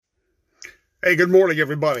Hey, good morning,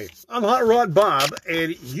 everybody. I'm Hot Rod Bob,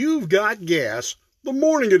 and you've got gas, the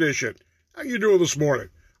morning edition. How you doing this morning?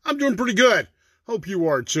 I'm doing pretty good. Hope you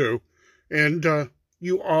are too. And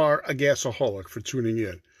you are a gasaholic for tuning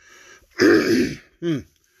in.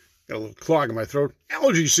 Got a little clog in my throat.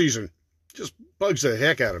 Allergy season just bugs the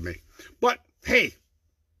heck out of me. But hey,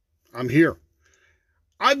 I'm here.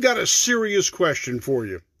 I've got a serious question for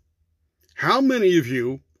you. How many of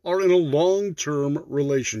you are in a long-term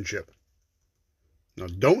relationship? Now,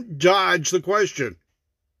 don't dodge the question.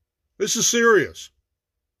 This is serious.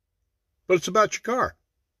 But it's about your car.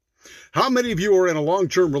 How many of you are in a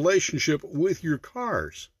long-term relationship with your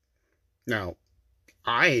cars? Now,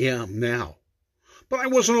 I am now. But I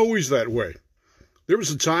wasn't always that way. There was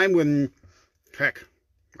a time when, heck,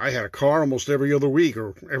 I had a car almost every other week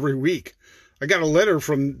or every week. I got a letter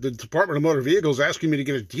from the Department of Motor Vehicles asking me to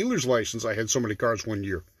get a dealer's license. I had so many cars one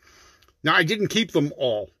year. Now, I didn't keep them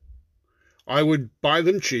all. I would buy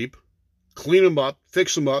them cheap, clean them up,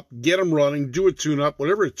 fix them up, get them running, do a tune-up,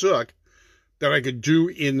 whatever it took that I could do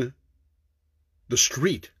in the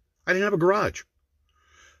street. I didn't have a garage.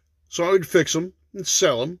 So I would fix them and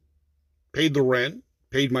sell them, paid the rent,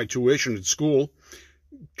 paid my tuition at school,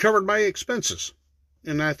 covered my expenses,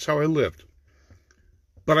 and that's how I lived.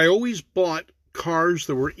 But I always bought cars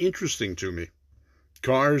that were interesting to me,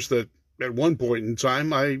 cars that at one point in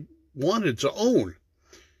time I wanted to own.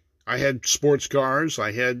 I had sports cars,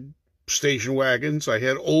 I had station wagons, I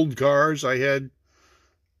had old cars, I had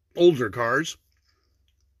older cars.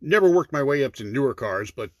 Never worked my way up to newer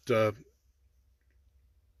cars, but I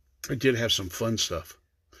did have some fun stuff.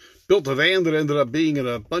 Built a van that ended up being in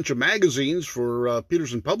a bunch of magazines for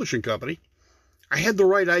Peterson Publishing Company. I had the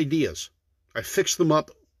right ideas. I fixed them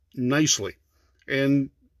up nicely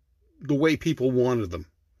and the way people wanted them,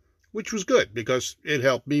 which was good because it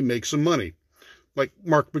helped me make some money. Like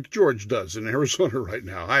Mark McGeorge does in Arizona right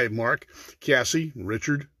now. Hi, Mark, Cassie,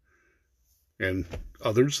 Richard, and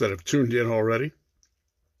others that have tuned in already.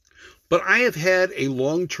 But I have had a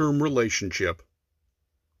long-term relationship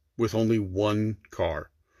with only one car.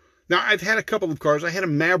 Now, I've had a couple of cars. I had a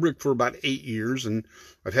Maverick for about 8 years, and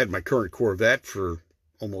I've had my current Corvette for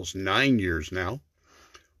almost 9 years now.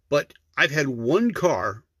 But I've had one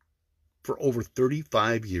car for over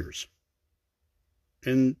 35 years.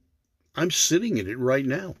 And I'm sitting in it right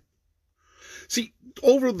now. See,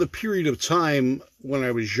 over the period of time when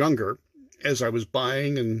I was younger, as I was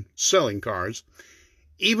buying and selling cars,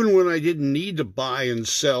 even when I didn't need to buy and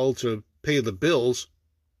sell to pay the bills,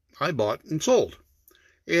 I bought and sold.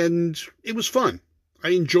 And it was fun. I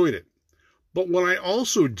enjoyed it. But what I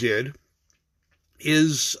also did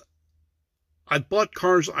is I bought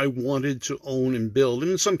cars I wanted to own and build.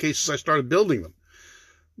 And in some cases, I started building them.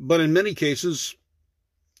 But in many cases,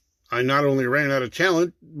 I not only ran out of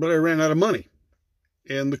talent, but I ran out of money.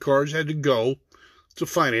 And the cars had to go to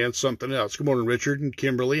finance something else. Good morning, Richard and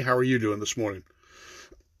Kimberly. How are you doing this morning?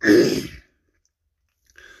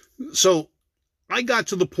 So I got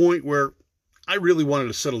to the point where I really wanted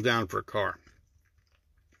to settle down for a car.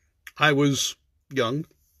 I was young.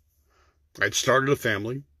 I'd started a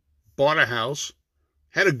family, bought a house,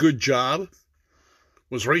 had a good job,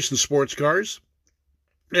 was racing sports cars,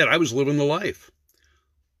 and I was living the life.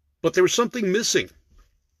 But there was something missing.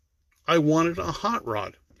 I wanted a hot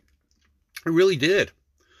rod. I really did.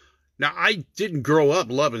 Now, I didn't grow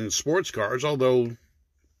up loving sports cars, although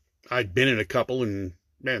I'd been in a couple and,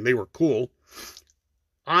 man, they were cool.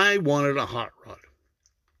 I wanted a hot rod.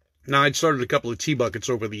 Now, I'd started a couple of T-buckets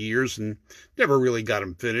over the years and never really got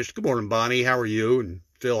them finished. Good morning, Bonnie. How are you? And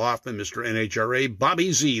Phil Hoffman, Mr. NHRA,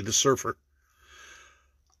 Bobby Z, the surfer.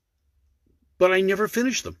 But I never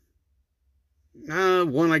finished them.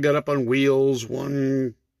 One I got up on wheels,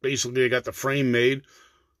 one basically I got the frame made,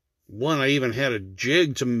 one I even had a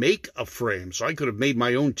jig to make a frame, so I could have made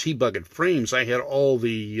my own T-bucket frames. I had all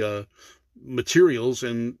the materials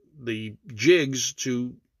and the jigs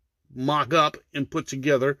to mock up and put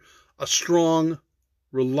together a strong,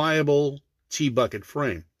 reliable T-bucket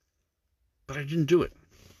frame. But I didn't do it.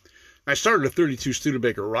 I started a 32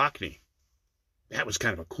 Studebaker Rockney. That was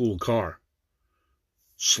kind of a cool car.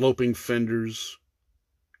 Sloping fenders,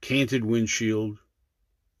 canted windshield,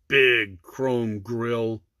 big chrome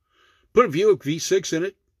grille. Put a Buick V6 in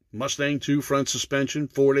it, Mustang 2 front suspension,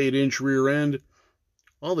 4 to 8-inch rear end.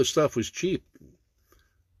 All this stuff was cheap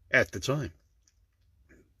at the time.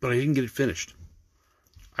 But I didn't get it finished.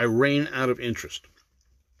 I ran out of interest.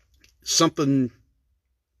 Something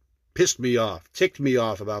pissed me off, ticked me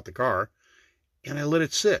off about the car, and I let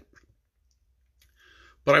it sit.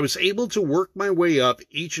 But I was able to work my way up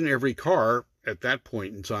each and every car at that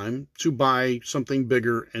point in time to buy something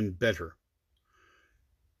bigger and better.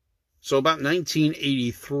 So about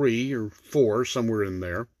 1983 or 4, somewhere in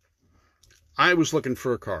there, I was looking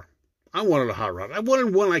for a car. I wanted a hot rod. I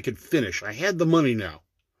wanted one I could finish. I had the money now.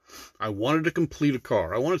 I wanted to complete a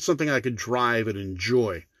car. I wanted something I could drive and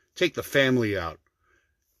enjoy, take the family out,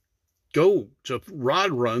 go to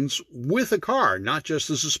rod runs with a car, not just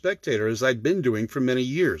as a spectator, as I'd been doing for many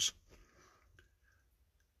years.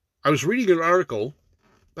 I was reading an article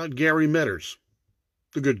about Gary Metters,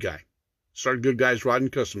 the good guy. Started Good Guys Rod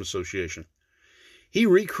and Custom Association. He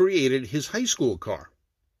recreated his high school car.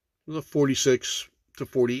 It was a 46 to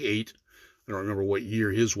 48, I don't remember what year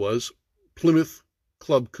his was, Plymouth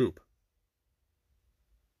Club Coupe.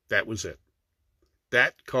 That was it.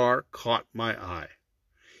 That car caught my eye.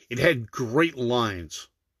 It had great lines.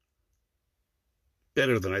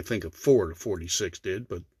 Better than I think a Ford 46 did,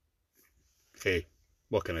 but hey,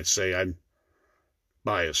 what can I say? I'm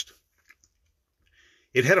biased.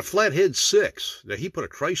 It had a flathead 6. Now, he put a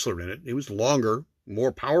Chrysler in it. It was longer,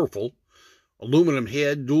 more powerful. Aluminum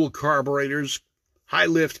head, dual carburetors, high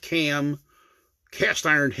lift cam, cast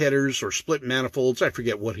iron headers or split manifolds. I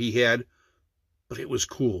forget what he had, but it was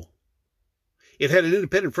cool. It had an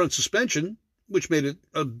independent front suspension, which made it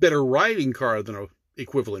a better riding car than an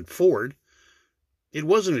equivalent Ford. It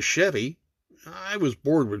wasn't a Chevy. I was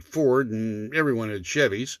bored with Ford and everyone had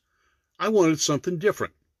Chevys. I wanted something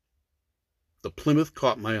different. The Plymouth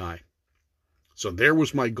caught my eye. So there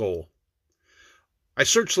was my goal. I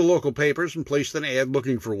searched the local papers and placed an ad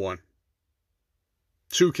looking for one.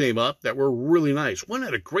 2 came up that were really nice. One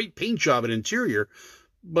had a great paint job and interior,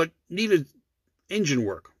 but needed engine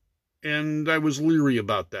work, and I was leery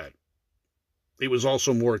about that. It was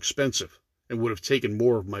also more expensive and would have taken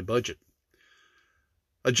more of my budget.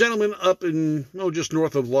 A gentleman up in, just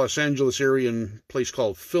north of Los Angeles area in a place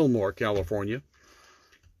called Fillmore, California,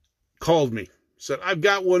 called me, said, I've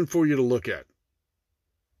got one for you to look at.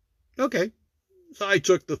 Okay. So I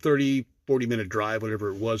took the 30, 40-minute drive, whatever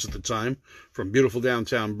it was at the time, from beautiful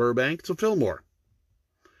downtown Burbank to Fillmore.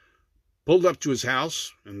 Pulled up to his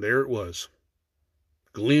house, and there it was.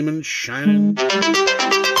 Gleaming, shining.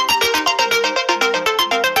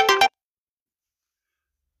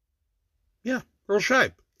 Yeah, Earl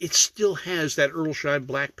Scheib. It still has that Earl Scheib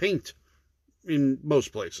black paint in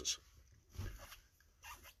most places.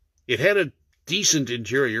 It had a decent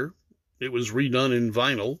interior. It was redone in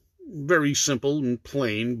vinyl. Very simple and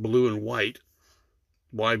plain, blue and white.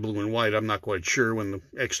 Why blue and white, I'm not quite sure, when the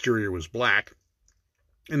exterior was black.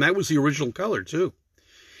 And that was the original color, too.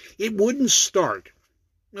 It wouldn't start.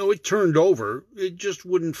 No, it turned over. It just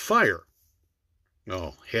wouldn't fire.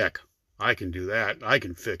 Oh, heck, I can do that. I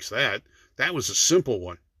can fix that. That was a simple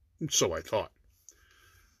one. So I thought.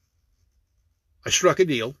 I struck a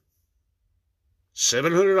deal.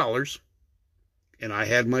 $700, and I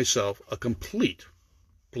had myself a complete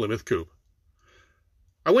Plymouth Coupe.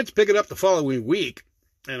 I went to pick it up the following week,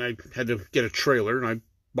 and I had to get a trailer, and I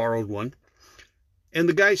borrowed one. And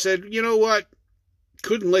the guy said, you know what?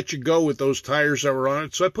 Couldn't let you go with those tires that were on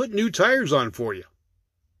it, so I put new tires on for you.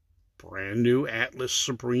 Brand new Atlas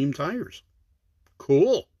Supreme tires.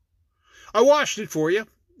 Cool. I washed it for you.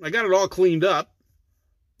 I got it all cleaned up,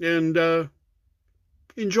 and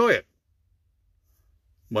enjoy it.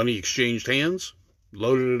 Money exchanged hands,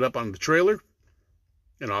 loaded it up on the trailer,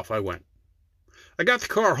 and off I went. I got the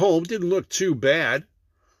car home, didn't look too bad.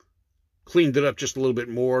 Cleaned it up just a little bit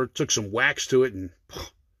more, took some wax to it, and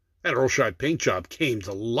that Earl Scheib paint job came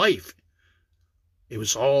to life. It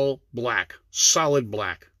was all black, solid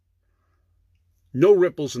black. No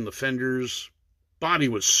ripples in the fenders, body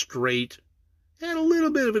was straight. Had a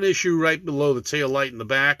little bit of an issue right below the tail light in the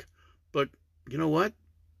back, but you know what?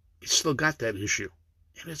 It's still got that issue.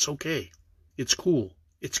 And it's okay. It's cool.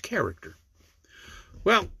 It's character.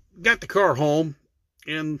 Well, got the car home,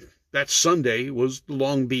 and that Sunday was the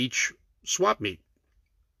Long Beach swap meet.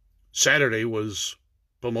 Saturday was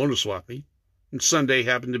Pomona swap meet, and Sunday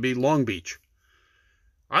happened to be Long Beach.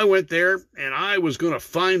 I went there, and I was going to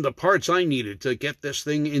find the parts I needed to get this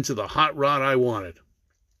thing into the hot rod I wanted.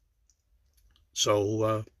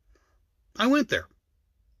 So I went there.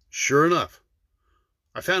 Sure enough,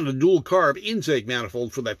 I found a dual carb intake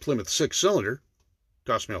manifold for that Plymouth 6-cylinder.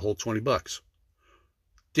 Cost me a whole $20.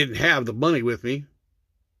 Didn't have the money with me.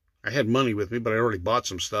 I had money with me, but I already bought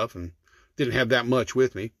some stuff and didn't have that much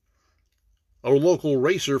with me. A local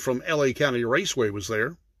racer from L.A. County Raceway was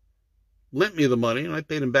there. Lent me the money, and I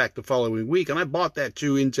paid him back the following week, and I bought that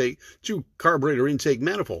two carburetor intake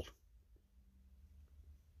manifold.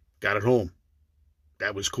 Got it home.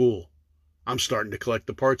 That was cool. I'm starting to collect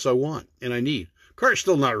the parts I want and I need. Car's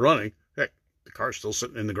still not running. Heck, the car's still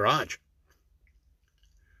sitting in the garage.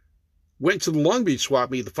 Went to the Long Beach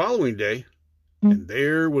swap meet the following day, and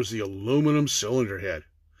there was the aluminum cylinder head.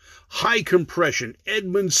 High compression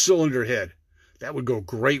Edmunds cylinder head. That would go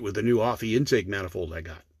great with the new Offie intake manifold I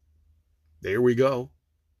got. There we go.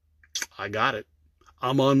 I got it.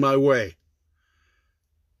 I'm on my way.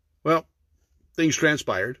 Well, things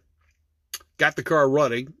transpired. Got the car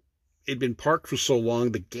running. It'd been parked for so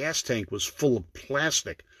long, the gas tank was full of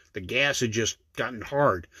plastic. The gas had just gotten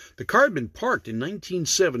hard. The car had been parked in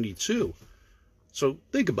 1972. So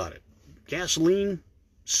think about it. Gasoline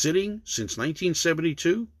sitting since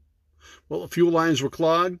 1972? Well, the fuel lines were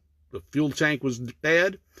clogged. The fuel tank was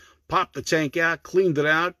bad. Popped the tank out, cleaned it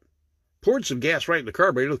out, poured some gas right in the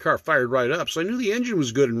carburetor. The car fired right up, so I knew the engine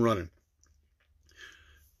was good and running.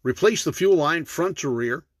 Replaced the fuel line front to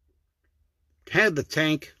rear. Had the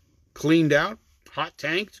tank cleaned out, hot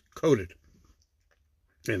tanked, coated.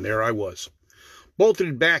 And there I was. Bolted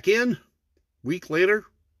it back in. Week later,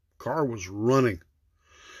 car was running.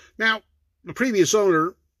 Now, the previous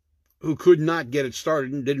owner, who could not get it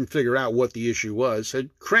started and didn't figure out what the issue was,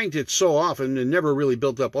 had cranked it so often and never really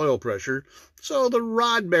built up oil pressure, so the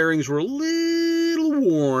rod bearings were a little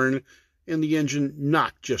worn and the engine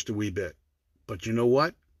knocked just a wee bit. But you know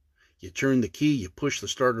what? You turned the key, you pushed the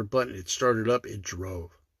starter button, it started up, it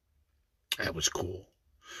drove. That was cool.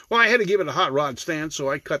 Well, I had to give it a hot rod stand, so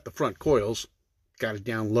I cut the front coils, got it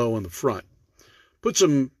down low in the front, put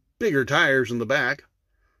some bigger tires in the back,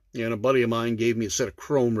 and a buddy of mine gave me a set of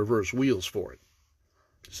chrome reverse wheels for it.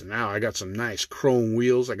 So now I got some nice chrome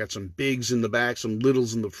wheels. I got some bigs in the back, some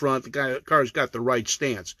littles in the front. The car's got the right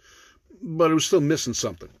stance, but it was still missing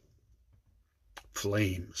something.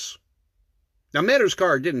 Flames. Now, Matter's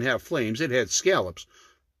car didn't have flames. It had scallops,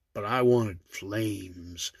 but I wanted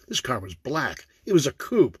flames. This car was black. It was a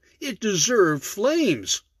coupe. It deserved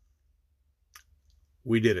flames.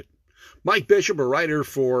 We did it. Mike Bishop, a writer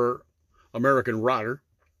for American Rodder,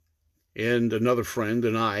 and another friend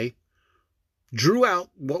and I drew out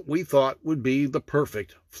what we thought would be the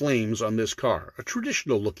perfect flames on this car, a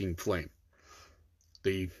traditional-looking flame.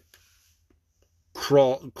 The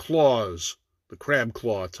claws, the crab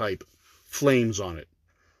claw type flames on it.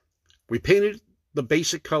 We painted the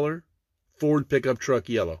basic color, Ford pickup truck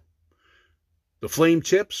yellow. The flame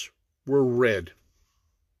tips were red.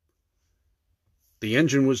 The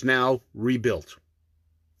engine was now rebuilt.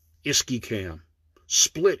 Isky cam.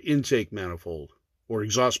 Split intake manifold, or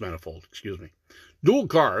exhaust manifold, excuse me. Dual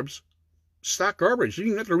carbs, stock carburetors, you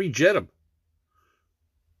didn't even have to rejet them.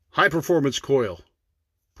 High performance coil,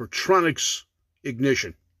 Pertronix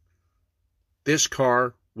ignition. This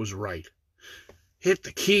car was right. Hit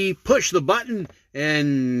the key, push the button,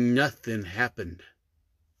 and nothing happened.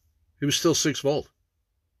 It was still 6 volt.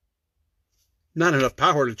 Not enough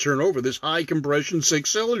power to turn over this high compression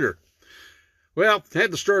 6-cylinder. Well,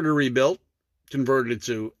 had the starter rebuilt, converted it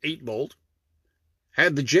to 8 volt,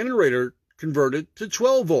 had the generator converted to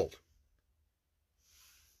 12 volt.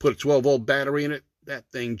 Put a 12 volt battery in it, that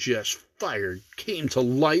thing just fired, came to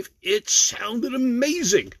life. It sounded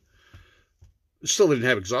amazing. Still didn't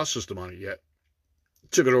have exhaust system on it yet.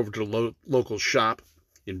 Took it over to the local shop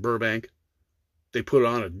in Burbank. They put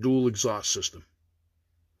on a dual exhaust system.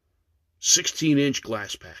 16-inch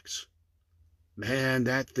glass packs. Man,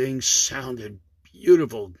 that thing sounded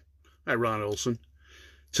beautiful. Hi, Ron Olson.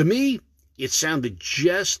 To me, it sounded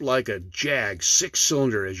just like a Jag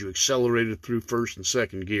 6-cylinder as you accelerated through first and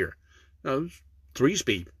second gear. Now, it was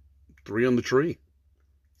 3-speed, 3 on the tree.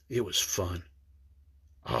 It was fun.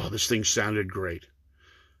 Oh, this thing sounded great.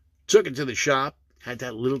 Took it to the shop, had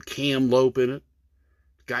that little cam lope in it.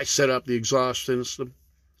 The guy set up the exhaust system.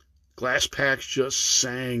 Glass packs just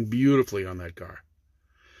sang beautifully on that car.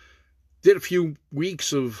 Did a few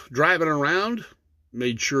weeks of driving around,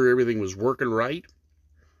 made sure everything was working right.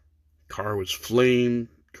 Car was flamed,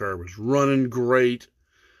 car was running great.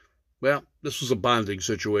 Well, this was a bonding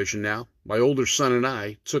situation now. My older son and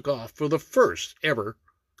I took off for the first ever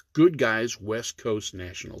Good Guys West Coast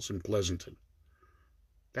Nationals in Pleasanton.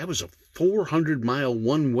 That was a 400-mile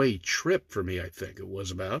one-way trip for me, I think it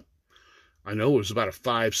was about. I know it was about a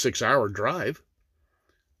 5-6 hour drive.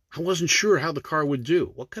 I wasn't sure how the car would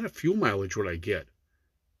do. What kind of fuel mileage would I get?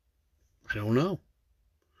 I don't know.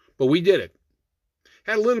 But we did it.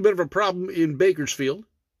 Had a little bit of a problem in Bakersfield.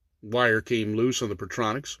 Wire came loose on the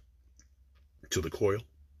Pertronix to the coil.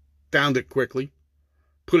 Found it quickly.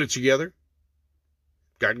 Put it together.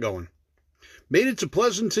 Got going. Made it to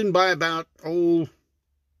Pleasanton by about, 2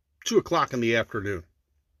 o'clock in the afternoon.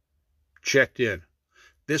 Checked in.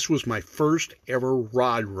 This was my first ever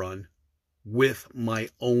rod run with my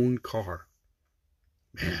own car.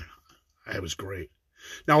 Man, that was great.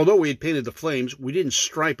 Now, although we had painted the flames, we didn't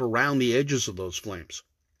stripe around the edges of those flames.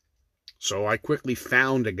 So I quickly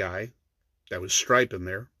found a guy that was striping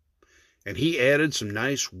there, and he added some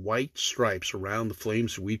nice white stripes around the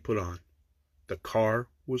flames that we put on. The car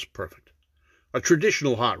was perfect. A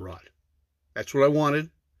traditional hot rod. That's what I wanted.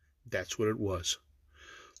 That's what it was.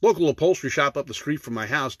 Local upholstery shop up the street from my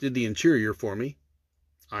house did the interior for me.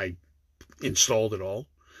 I installed it all.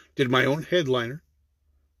 Did my own headliner.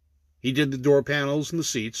 He did the door panels and the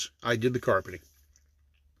seats. I did the carpeting.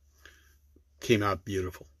 Came out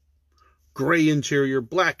beautiful. Gray interior,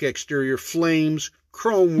 black exterior, flames,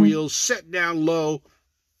 chrome wheels, set down low.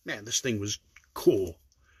 Man, this thing was cool.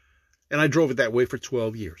 And I drove it that way for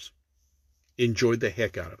 12 years. Enjoyed the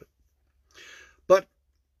heck out of it. But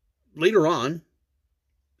later on,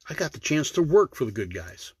 I got the chance to work for the good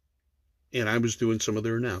guys. And I was doing some of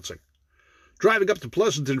their announcing. Driving up to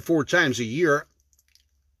Pleasanton 4 times a year,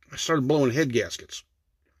 I started blowing head gaskets.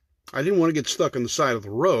 I didn't want to get stuck on the side of the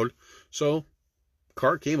road, so the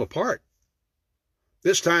car came apart.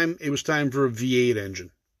 This time, it was time for a V8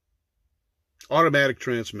 engine. Automatic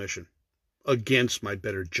transmission. Against my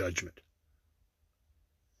better judgment.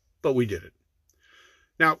 But we did it.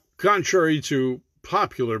 Now, contrary to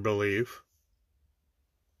popular belief,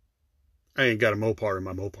 I ain't got a Mopar in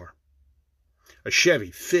my Mopar. A Chevy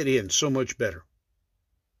fit in so much better.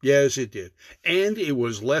 Yes, it did. And it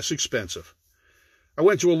was less expensive. I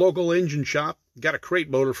went to a local engine shop, got a crate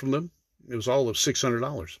motor from them. It was all of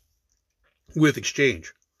 $600 with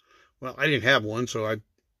exchange. Well, I didn't have one, so I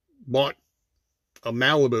bought a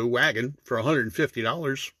Malibu wagon for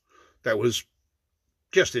 $150 that was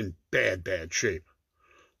just in bad shape.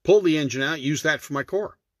 Pulled the engine out, used that for my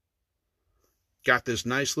core. Got this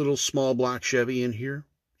nice little small block Chevy in here.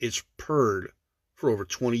 It's purred for over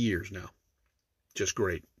 20 years now. Just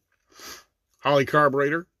great. Holley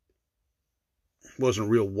carburetor. Wasn't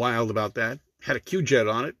real wild about that. Had a Q-Jet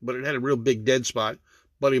on it, but it had a real big dead spot.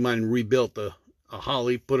 Buddy of mine rebuilt a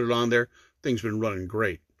Holley, put it on there. Thing's been running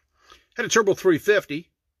great. Had a turbo 350.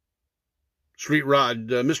 Street rod,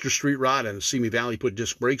 Mr. Street Rod and Simi Valley put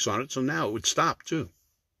disc brakes on it, so now it would stop too.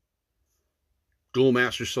 Dual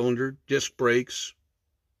master cylinder, disc brakes.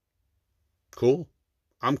 Cool.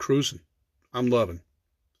 I'm cruising. I'm loving.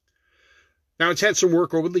 Now, it's had some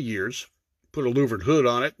work over the years. Put a louvered hood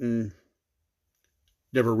on it and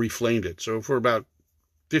never reflamed it. So for about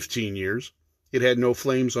 15 years, it had no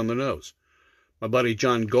flames on the nose. My buddy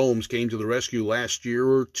John Gomes came to the rescue last year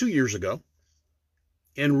or 2 years ago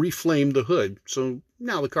and reflamed the hood. So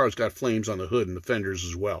now the car's got flames on the hood and the fenders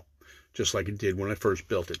as well, just like it did when I first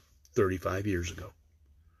built it 35 years ago.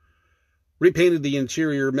 Repainted the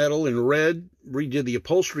interior metal in red, redid the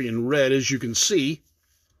upholstery in red, as you can see.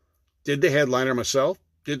 Did the headliner myself,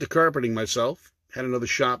 did the carpeting myself, had another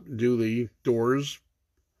shop do the doors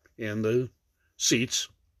and the seats,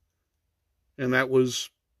 and that was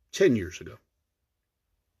 10 years ago.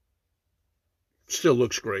 Still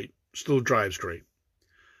looks great, still drives great.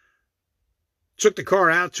 Took the car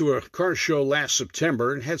out to a car show last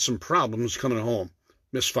September and had some problems coming home,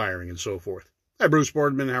 misfiring and so forth. Hi, Bruce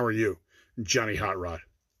Boardman, how are you? Johnny Hot Rod.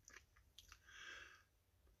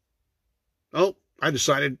 Oh, I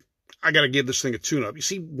decided I got to give this thing a tune-up. You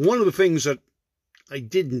see, one of the things that I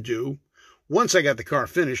didn't do once I got the car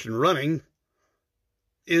finished and running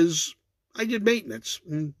is I did maintenance,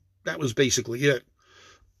 and that was basically it.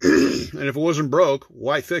 And if it wasn't broke,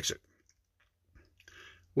 why fix it?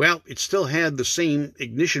 Well, it still had the same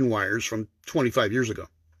ignition wires from 25 years ago.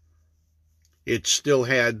 It still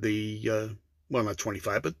had the, well, not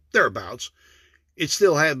 25, but thereabouts. It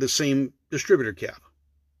still had the same distributor cap.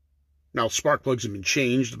 Now, spark plugs had been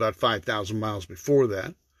changed about 5,000 miles before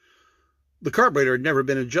that. The carburetor had never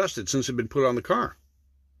been adjusted since it had been put on the car.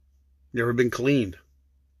 Never been cleaned.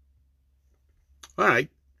 All right.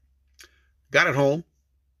 Got it home.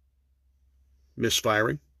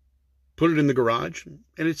 Misfiring. Put it in the garage,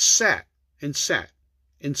 and it sat and sat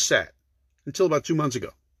and sat until about 2 months ago.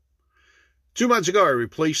 2 months ago, I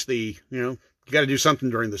replaced the, you got to do something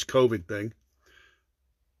during this COVID thing.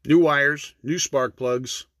 New wires, new spark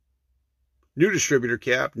plugs, new distributor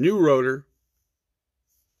cap, new rotor.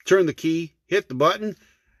 Turn the key, hit the button,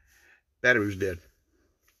 battery was dead.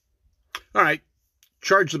 All right,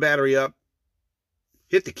 charge the battery up,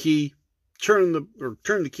 hit the key, turn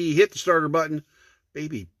the key, hit the starter button.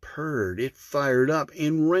 Baby purred, it fired up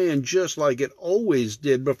and ran just like it always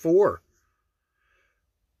did before.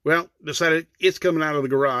 Well, decided it's coming out of the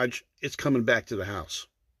garage, it's coming back to the house.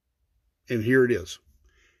 And here it is.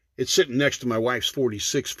 It's sitting next to my wife's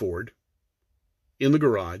 46 Ford in the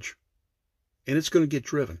garage, and it's going to get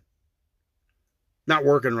driven. Not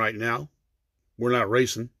working right now. We're not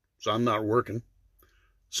racing, so I'm not working.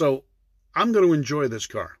 So I'm going to enjoy this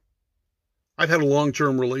car. I've had a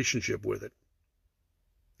long-term relationship with it,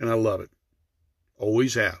 and I love it.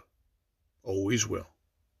 Always have. Always will.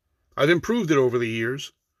 I've improved it over the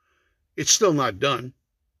years. It's still not done.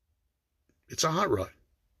 It's a hot rod.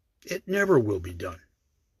 It never will be done.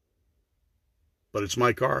 But it's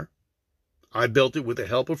my car. I built it with the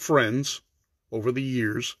help of friends over the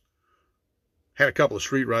years. Had a couple of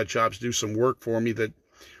street rod shops do some work for me that,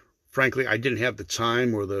 frankly, I didn't have the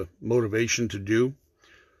time or the motivation to do.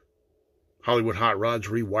 Hollywood Hot Rods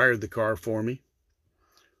rewired the car for me.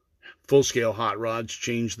 Full-scale Hot Rods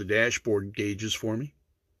changed the dashboard gauges for me.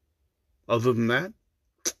 Other than that,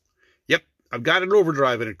 yep, I've got an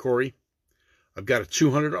overdrive in it, Corey. I've got a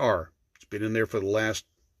 200R. It's been in there for the last,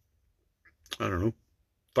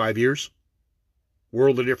 5 years.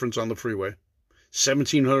 World of difference on the freeway.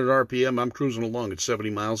 1,700 RPM, I'm cruising along at 70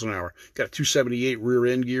 miles an hour. Got a 278 rear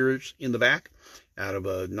end gears in the back out of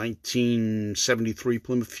a 1973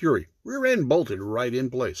 Plymouth Fury. Rear end bolted right in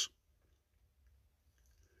place.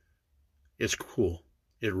 It's cool.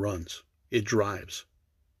 It runs. It drives.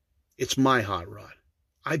 It's my hot rod.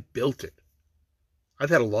 I built it. I've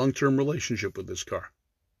had a long-term relationship with this car.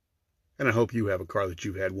 And I hope you have a car that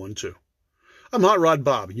you've had one too. I'm Hot Rod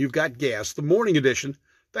Bob, and you've got gas, the morning edition.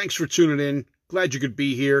 Thanks for tuning in. Glad you could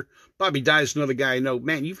be here. Bobby Dye's another guy I know.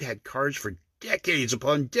 Man, you've had cars for decades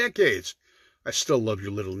upon decades. I still love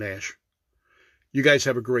your little Nash. You guys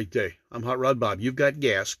have a great day. I'm Hot Rod Bob. You've got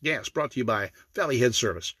gas. Gas brought to you by Valley Head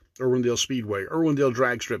Service, Irwindale Speedway, Irwindale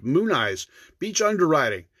Drag Strip, Moon Eyes, Beach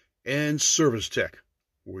Underwriting, and Service Tech,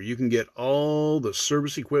 where you can get all the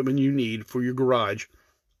service equipment you need for your garage.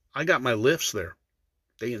 I got my lifts there.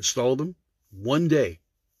 They installed them one day.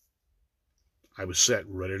 I was set,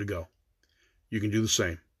 ready to go. You can do the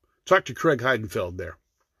same. Talk to Craig Heidenfeld there.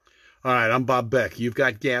 All right, I'm Bob Beck. You've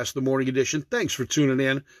got gas, the morning edition. Thanks for tuning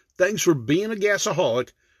in. Thanks for being a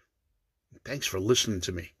gasaholic. Thanks for listening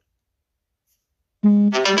to me.